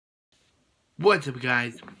What's up,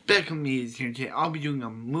 guys? Beckham is here today. I'll be doing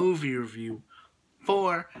a movie review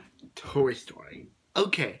for Toy Story.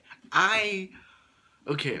 So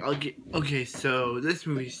this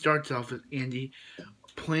movie starts off with Andy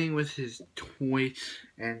playing with his toys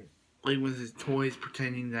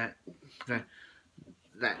pretending that Mr.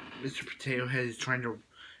 Potato Head is trying to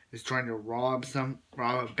rob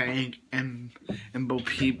a bank, and Bo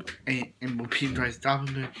Peep tries to stop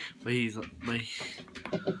him, but he's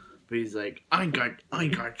like, I got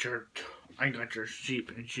your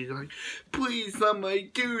sheep, and she's like, please somebody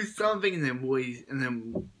do something, and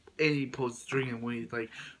then Eddie pulls the string, and Woody's like,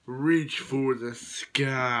 reach for the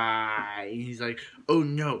sky, and he's like, oh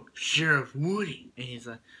no, Sheriff Woody, and he's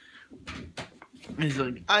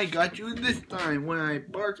like, I got you this time when I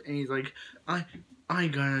barked, and he's like, I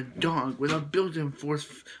got a dog with a built-in force.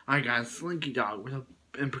 I got a slinky dog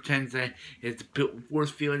and pretends that it's built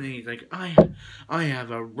force field, and he's like, I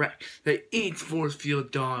have a wreck that eats force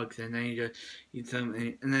field dogs, and then he just eats them,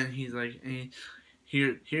 and then he's like,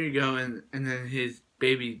 here you go, and then his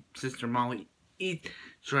baby sister Molly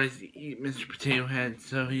tries to eat Mr. Potato Head,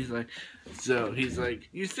 so he's like,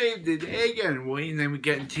 you saved the day again, Woody, and then we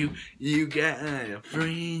get into, you got a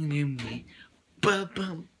friend in me, bum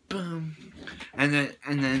bum bum, and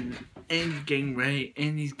then Andy's getting ready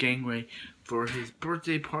for his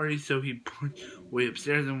birthday party, so he puts Woody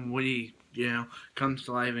upstairs, and Woody, comes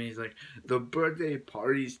to life, and he's like, the birthday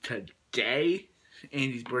party's today.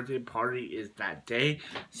 Andy's birthday party is that day.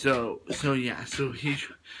 So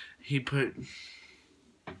he put,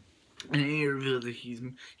 and he revealed that he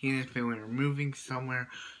and his family are moving somewhere.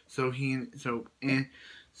 So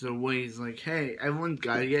Woody's like, hey, everyone's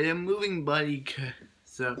gotta get a moving buddy.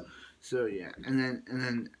 So yeah, and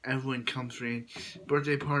then everyone comes for his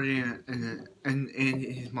birthday party, and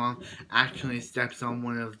his mom actually steps on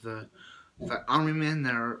one of the army men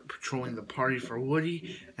that are patrolling the party for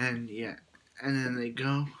Woody, and yeah, and then they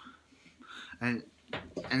go, and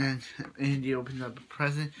then Andy opens up a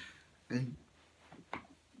present, and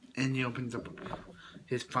Andy opens up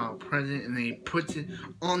his final present, and then he puts it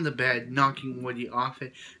on the bed, knocking Woody off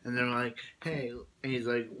it, and they're like, hey, and he's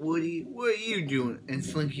like, Woody, what are you doing? And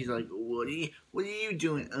Slinky's like, Woody, what are you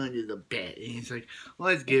doing under the bed? And he's like,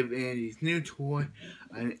 let's give Andy's new toy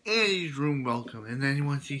an Andy's room welcome. And then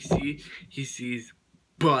once he sees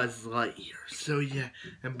Buzz Lightyear. So yeah,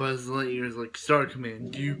 and Buzz Lightyear is like, Star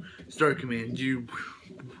Command, do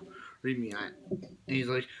read me out. And he's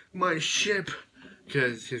like, my ship.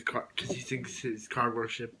 Because he thinks his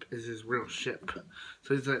cardboard ship is his real ship.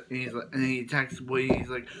 So and then he attacks Woody. He's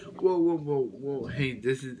like, whoa, hey,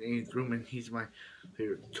 this is Andy's room, and he's my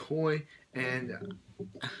favorite toy. And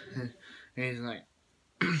he's like,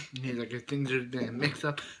 if things are gonna mix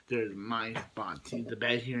up, there's my spot. See the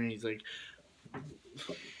bed here, and he's like,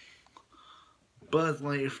 Buzz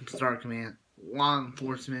Lightyear from Star Command, law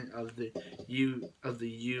enforcement of the UPU.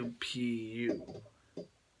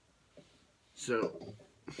 So,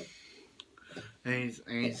 and he's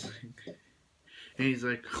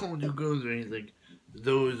like, oh, who goes there? And he's like,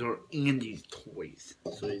 those are Andy's toys.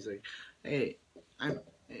 So he's like, hey, I'm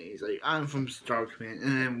from Star Command.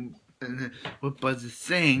 And then what Buzz is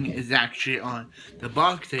saying is actually on the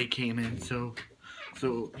box they came in. So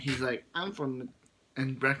he's like, and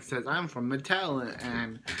Rex says, I'm from Mattel,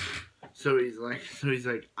 and so he's like,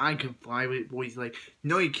 I can fly with it. He's like,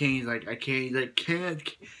 no, you can't. He's like, I can't. He's like, can.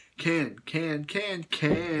 And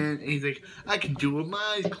he's like, I can do it with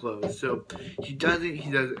my eyes closed. So he does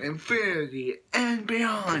infinity and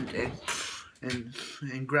beyond, and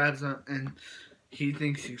grabs on, and he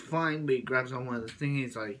thinks he's fine, but he grabs on one of the things.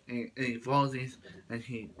 He's like, and he falls, and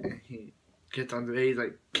he gets on the bed. He's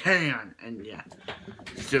like, carry on, and yeah.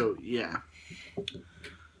 So yeah.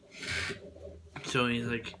 So he's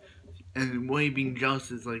like, and Woody being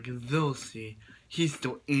jealous is like, they'll see. He's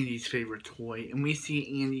still Andy's favorite toy, and we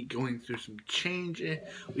see Andy going through some changes.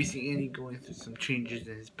 We see Andy going through some changes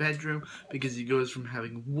in his bedroom, because he goes from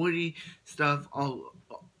having Woody stuff all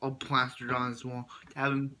plastered on his wall to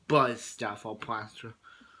having Buzz stuff all plastered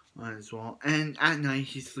on his wall. And at night,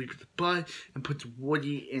 he sleeps with Buzz and puts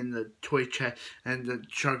Woody in the toy chest, and the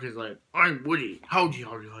shark is like, I'm Woody, howdy.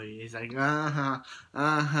 He's like,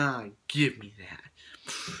 give me that.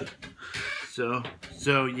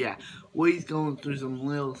 So yeah, Woody's going through some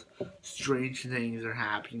little strange things are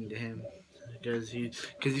happening to him, because he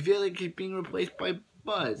feels like he's being replaced by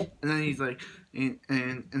Buzz, and then he's like, and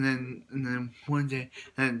then one day,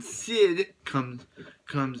 and Sid comes.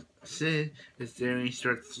 Sid is there, and he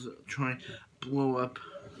starts trying to blow, and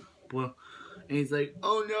he's like,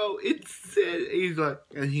 oh no, it's Sid. And he's like,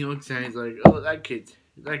 and he looks at him, he's like, oh, that kid's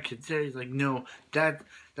that kid's there. He's like, no, that's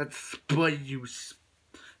Spud.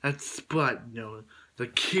 That's Spud. No, the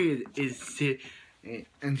kid is sick,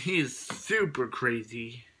 and he is super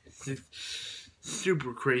crazy,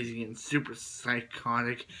 super crazy and super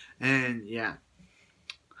psychotic, and yeah,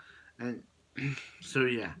 and so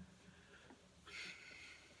yeah,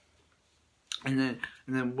 and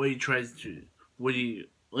then Woody tries to Woody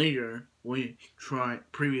later Woody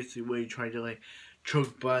previously Woody tried to like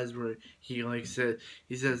choke Buzz, where he like says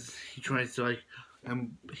he tries to like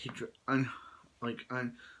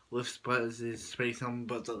lifts Buzz's space helmet,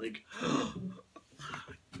 but like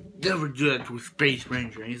never do that to a space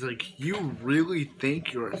ranger. And he's like, you really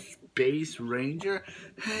think you're a space ranger?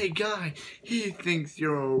 Hey guy, he thinks he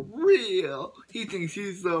thinks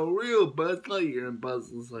he's the real Buzz Lightyear. And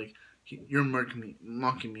Buzz is like, you're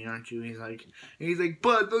mocking me, aren't you? He's like,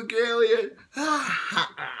 Buzz, look, alien.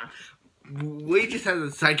 Wade just has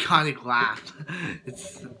a psychotic laugh.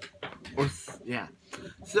 Yeah.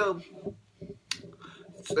 So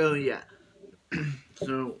yeah.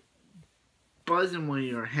 So Buzz and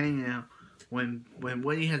Woody are hanging out when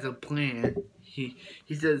Woody has a plan. He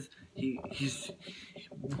says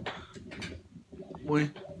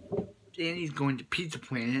when Danny's going to Pizza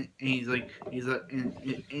Planet, and he's like,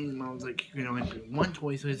 and Mom's like, you can only bring one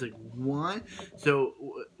toy, so he's like, one. So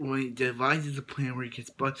when he devises a plan where he gets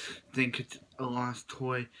Buzz, then gets a lost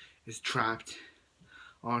toy is trapped.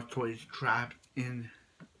 Lost toy is trapped in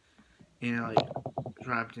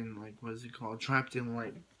what is it called? Trapped in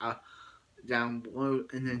like down below,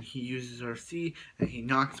 and then he uses RC and he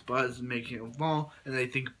knocks Buzz, making him fall, and I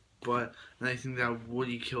think that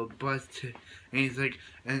Woody killed Buzz too. And he's like,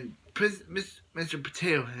 and Mr.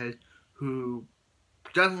 Potato Head, who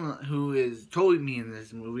is totally me in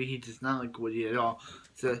this movie, he does not like Woody at all.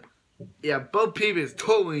 So yeah, Bo Peep is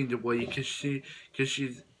totally into Woody because she's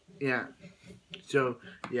yeah. So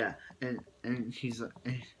yeah, and he's like.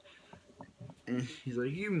 And he's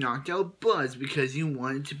like, you knocked out Buzz because you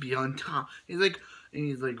wanted to be on top. He's like,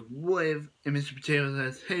 what if? And Mr. Potato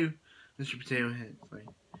says, hey, Mr. Potato Head, like,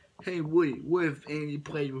 hey Woody, what if Andy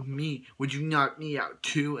played with me? Would you knock me out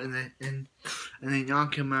too? And they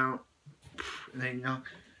knock him out. And they knock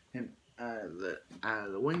him out of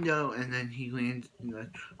the window. And then he lands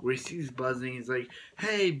where he sees Buzz, and he's like,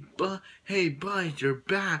 hey Buzz, you're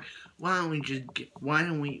back. Why don't we just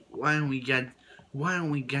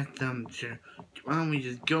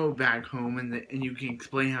go back home, and you can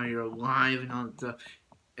explain how you're alive and all that stuff,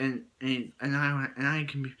 and I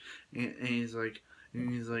can be, and he's like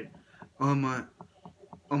on my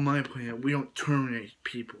planet we don't terminate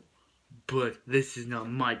people, but this is not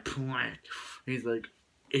my planet. And he's like,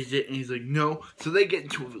 is it? And he's like, no. So they get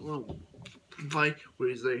into a little fight where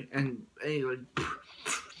he's like, and he's like,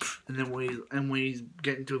 and then when he's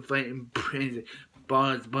getting into a fight, and he's like,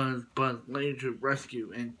 Buzz, later to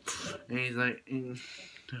rescue, and he's like,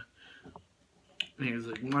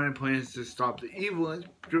 my plan is to stop the evil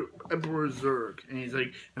Emperor Zurg, and he's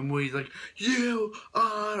like, you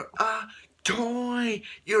are a toy,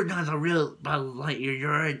 you're not a real Buzz Lightyear,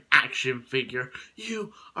 you're an action figure,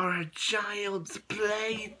 you are a child's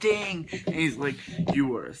plaything. And he's like,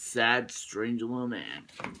 you are a sad, strange little man,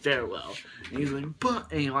 farewell. And he's like,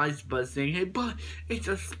 and he likes Buzz saying, hey, but it's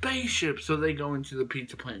a spaceship. So they go into the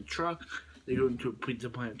Pizza Planet truck, and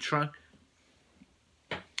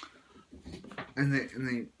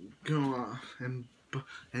they go off, and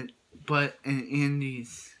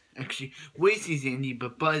Andy's actually Woody sees Andy,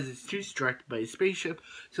 but Buzz is too distracted by his spaceship,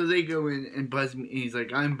 so they go in, and Buzz, and he's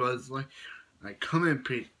like, I'm Buzz, like come in,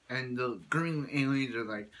 Pete. And the green aliens are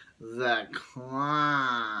like, the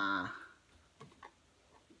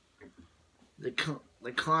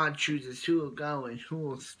Claw chooses who will go and who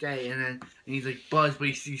will stay, and he's like, Buzz, but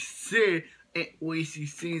he sees Sid, and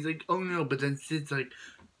he's like, oh no, but then Sid's like,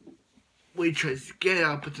 Wade tries to get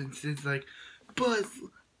out, but then Sid's like, Buzz,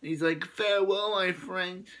 he's like, farewell, my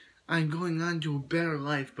friend, I'm going on to a better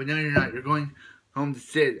life. But no, you're not, you're going home to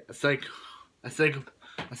Sid, a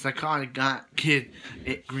psychotic kid,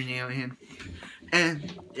 green alien.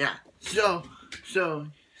 And yeah, so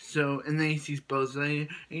and then he sees Buzz Lightyear,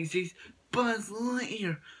 and he sees Buzz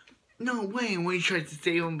Lightyear, no way. And when he tries to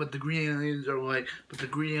save him, but the green aliens are like,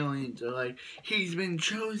 he's been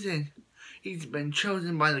chosen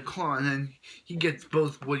by the Claw. And then he gets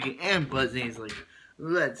both Woody and Buzz, and he's like,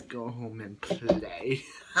 let's go home and play.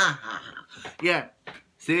 Yeah,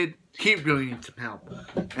 Sid, keep going some help.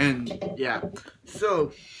 And yeah,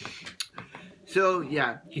 so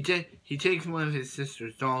yeah, he takes one of his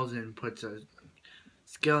sister's dolls and puts a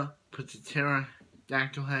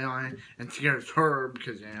pterodactyl head on it, and scares her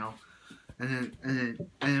because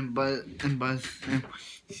Buzz and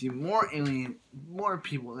you see more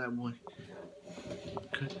people that would.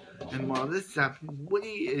 And while this is happening,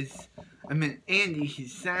 Andy,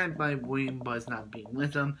 he's sad by Woody and Buzz not being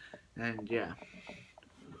with him, and yeah.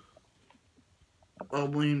 While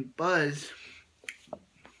Woody and Buzz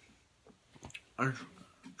are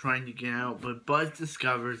trying to get out, but Buzz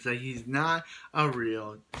discovers that he's not a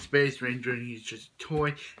real Space Ranger, and he's just a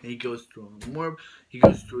toy, and he goes through a warp, he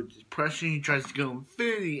goes through a depression, he tries to go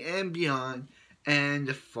infinity and beyond, and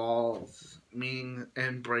falls,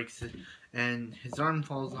 and breaks it, and his arm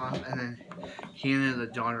falls off, and then Hannah,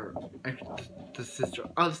 the sister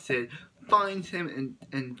of Sid, finds him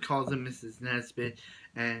and calls him Mrs. Nesbit,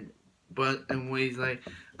 and Woody's like,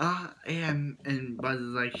 and Buzz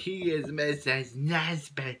is like, he is Mrs.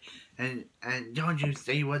 Nesbit, and don't you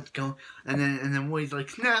see what's going, and then Woody's like,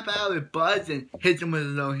 snap out of it, Buzz, and hits him with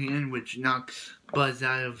his own hand, which knocks Buzz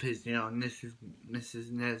out of his, Mrs.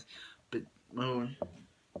 Nesbit mode.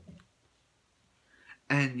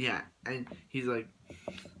 And yeah, and he's like,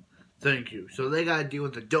 thank you. So they gotta deal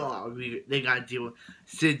with the dog. They gotta deal with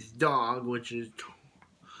Sid's dog, which is,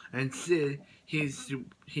 and Sid, he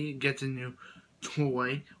gets a new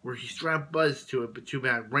toy where he strapped Buzz to it, but too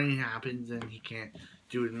bad rain happens and he can't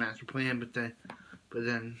do his master plan.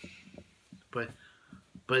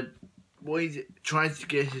 But Woody tries to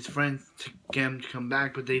get his friends to get him to come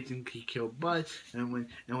back, but they think he killed Buzz. And when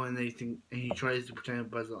they think, and he tries to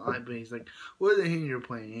pretend Buzz is alive, but he's like, "What are the hand you're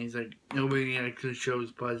playing?" And he's like, nobody actually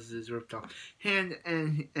shows Buzz's ripped off hand,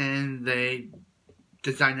 and they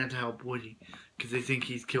decide not to help Woody because they think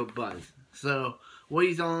he's killed Buzz. So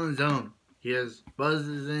Woody's all on his own. Buzz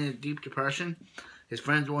is in a deep depression. His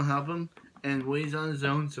friends won't help him, and Woody's on his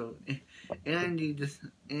own. So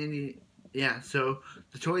yeah, so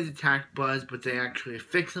the toys attack Buzz, but they actually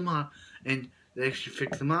fix him up, because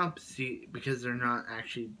they're not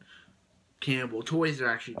actually cannibal toys, they're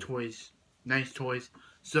actually toys, nice toys.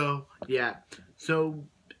 So, yeah,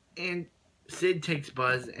 and Sid takes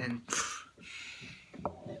Buzz and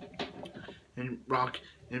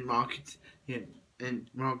rockets him,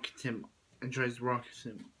 and tries to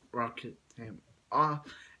rocket him off,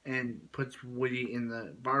 and puts Woody in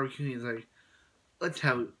the barbecue, and he's like,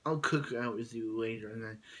 I'll cook out with you later. And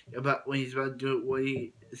then, when he's about to do it,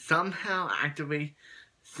 Woody somehow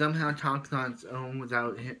talks on his own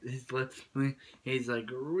without his lips. He's like,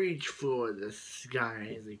 reach for the sky.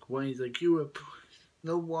 He's like, you were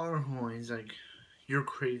the water hole. He's like, you're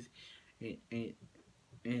crazy. And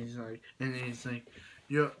he's like,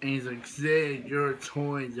 Sid, your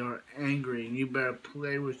toys are angry, and you better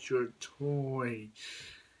play with your toys.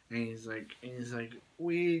 And he's like,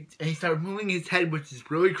 wait. And he starts moving his head, which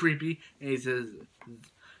is really creepy. And he says,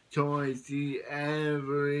 toys see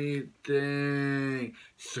everything,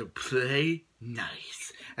 so play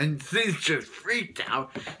nice. And Sid's just freaked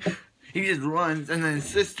out. He just runs, and then his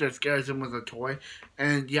sister scares him with a toy.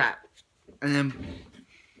 And yeah, and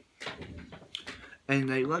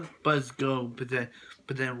they let Buzz go, but then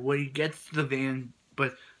when he gets to the van,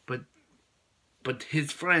 but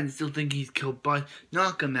his friends still think he's killed Buzz,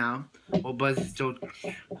 knock him out, while Buzz is still,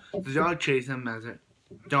 the dog chases him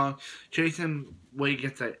when he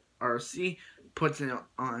gets at RC, puts it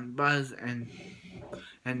on Buzz, and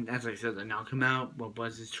as I said, they knock him out while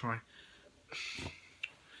Buzz is trying,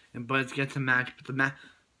 and Buzz gets a match, but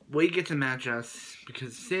Wade gets a match us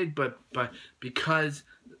because Sid, but because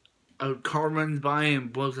a car runs by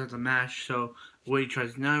and blows up the match, so Wade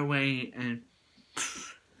tries another way,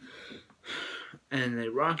 and they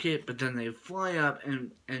rocket, but then they fly up,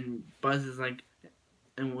 and Buzz is like,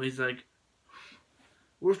 and Wade's like,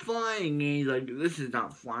 we're flying, and he's like, this is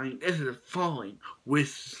not flying, this is falling with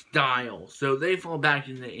style. So they fall back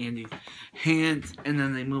into Andy's hands, and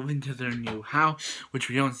then they move into their new house, which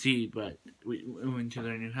we don't see, but we move into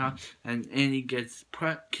their new house, and Andy gets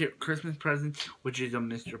Christmas presents, which is a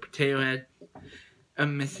Mr. Potato Head, a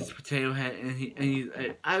Mrs. Potato Head,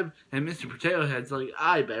 and Mr. Potato Head's like,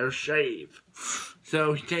 I better shave.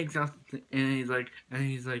 So he takes off, and he's like,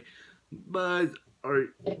 Buzz,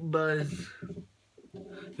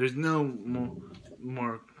 there's no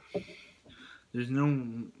more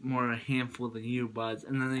a handful than you, Buzz.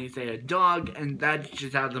 And then they say a dog, and that's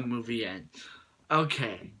just how the movie ends.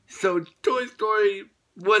 Okay, so Toy Story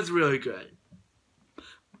was really good.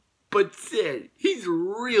 But Sid, he's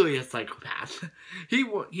really a psychopath. He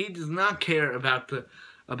does not care about the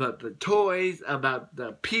toys, about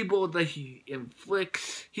the people that he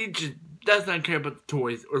inflicts. He just does not care about the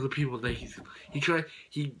toys or the people that he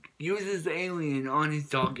uses the alien on his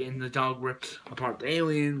dog, and the dog rips apart the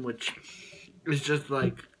alien, which is just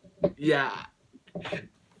like, yeah.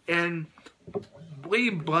 And Woody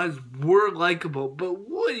and Buzz were likable, but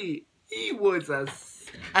Woody, he was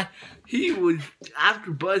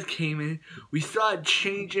after Buzz came in, we saw a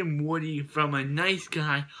change in Woody from a nice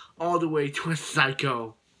guy all the way to a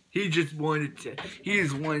psycho. He just wanted to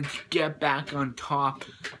get back on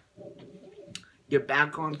top.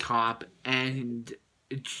 And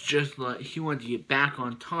it's just like he wanted to get back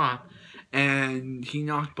on top, and he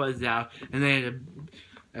knocked Buzz out, and they had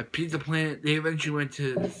a Pizza Planet. They eventually went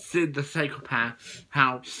to Sid the Psychopath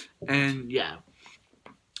house, and yeah.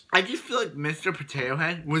 I just feel like Mr. Potato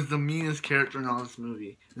Head was the meanest character in all this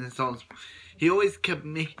movie. He always kept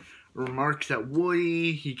making remarks at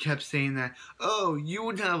Woody. He kept saying that, oh, you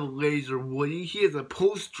would have a laser, Woody. He has a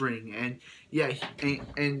pull string. And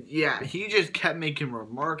yeah, he just kept making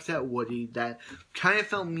remarks at Woody that kind of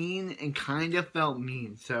felt mean and kind of felt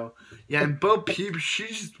mean. So yeah, and Bo Peep, she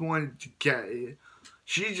just wanted to get it.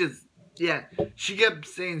 She kept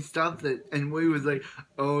saying stuff that, and Woody was like,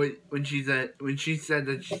 oh, when she said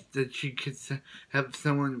that she could have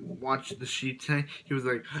someone watch the sheep tonight, he was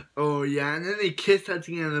like, oh yeah, and then they kissed at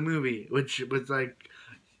the end of the movie, which was like,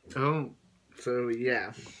 oh, so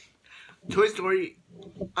yeah. Toy Story,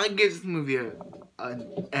 I give this movie an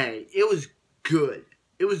A. It was good.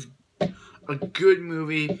 It was a good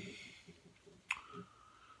movie.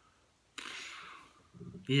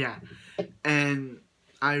 Yeah, and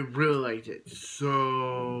I really liked it.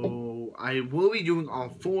 So I will be doing all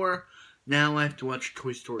 4. Now I have to watch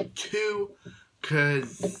Toy Story 2.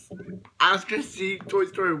 Because after seeing Toy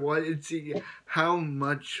Story 1 and seeing how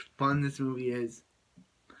much fun this movie is,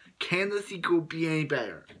 can the sequel be any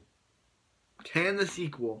better? Can the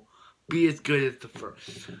sequel be as good as the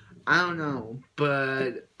first? I don't know.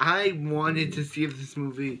 But I wanted to see if this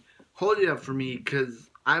movie hold it up for me.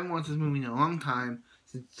 Because I haven't watched this movie in a long time.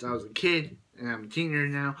 Since I was a kid. And I'm a teenager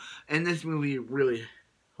now, and this movie really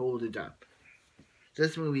hold it up.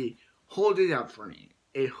 This movie hold it up for me.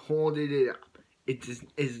 It holded it up. It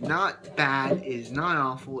is not bad. It is not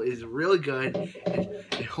awful. It is really good.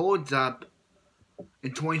 It holds up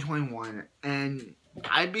in 2021, and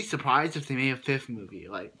I'd be surprised if they made a 5th movie.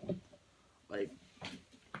 Like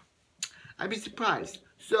I'd be surprised.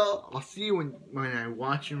 So I'll see you when I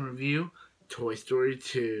watch and review Toy Story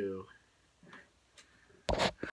 2.